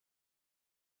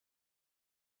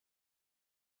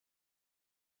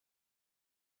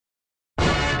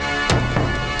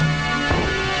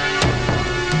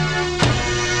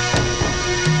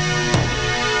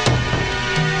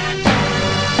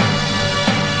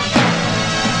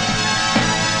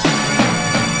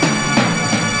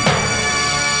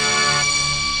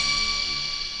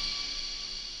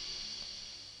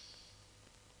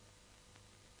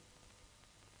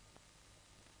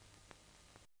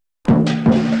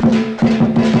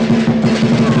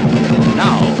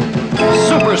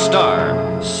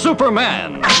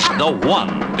Superman, the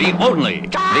one, the only,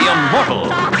 the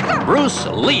immortal, Bruce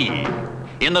Lee.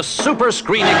 In the super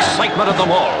screen excitement of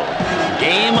them all,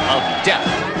 Game of Death.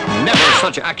 Never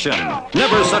such action,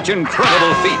 never such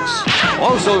incredible feats.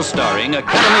 Also starring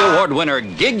Academy Award winner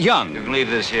Gig Young. You can leave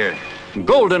this here.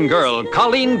 Golden Girl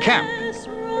Colleen Camp.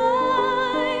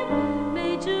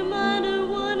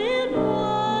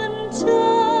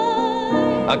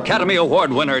 Academy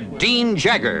Award winner Dean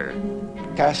Jagger.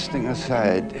 Casting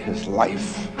aside his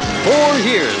life. 4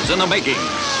 years in the making.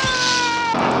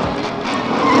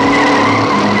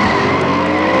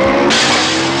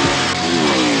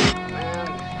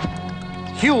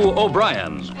 Hugh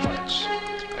O'Brien.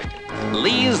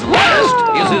 Lee's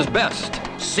last is his best.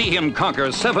 See him conquer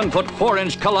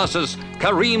 7'4" colossus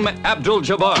Kareem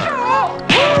Abdul-Jabbar.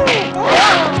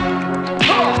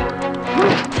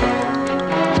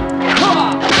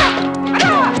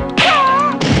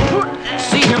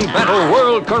 See him battle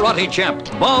world karate champ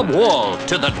Bob Wall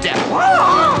to the death.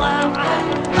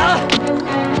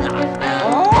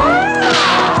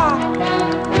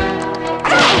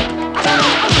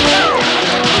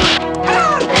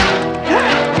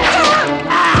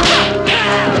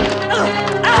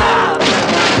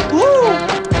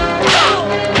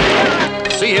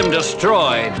 See him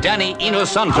destroy Danny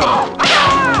Inosanto.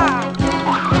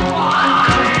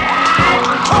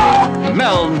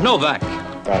 Mel Novak.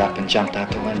 Got up and jumped out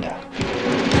the window.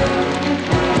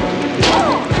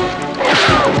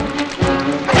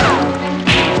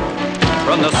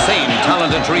 From the same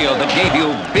talented trio that gave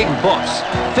you Big Boss,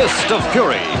 Fist of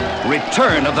Fury,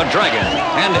 Return of the Dragon,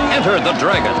 and Enter the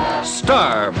Dragon,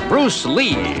 star Bruce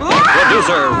Lee,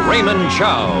 producer Raymond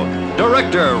Chow,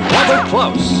 director Robert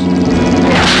Klaus.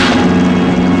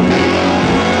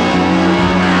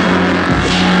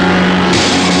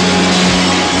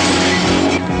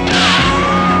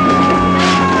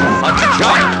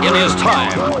 Giant in his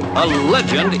time, a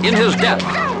legend in his death,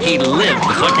 he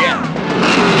lives again.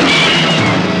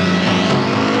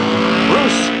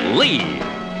 Bruce Lee,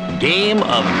 Game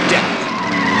of Death.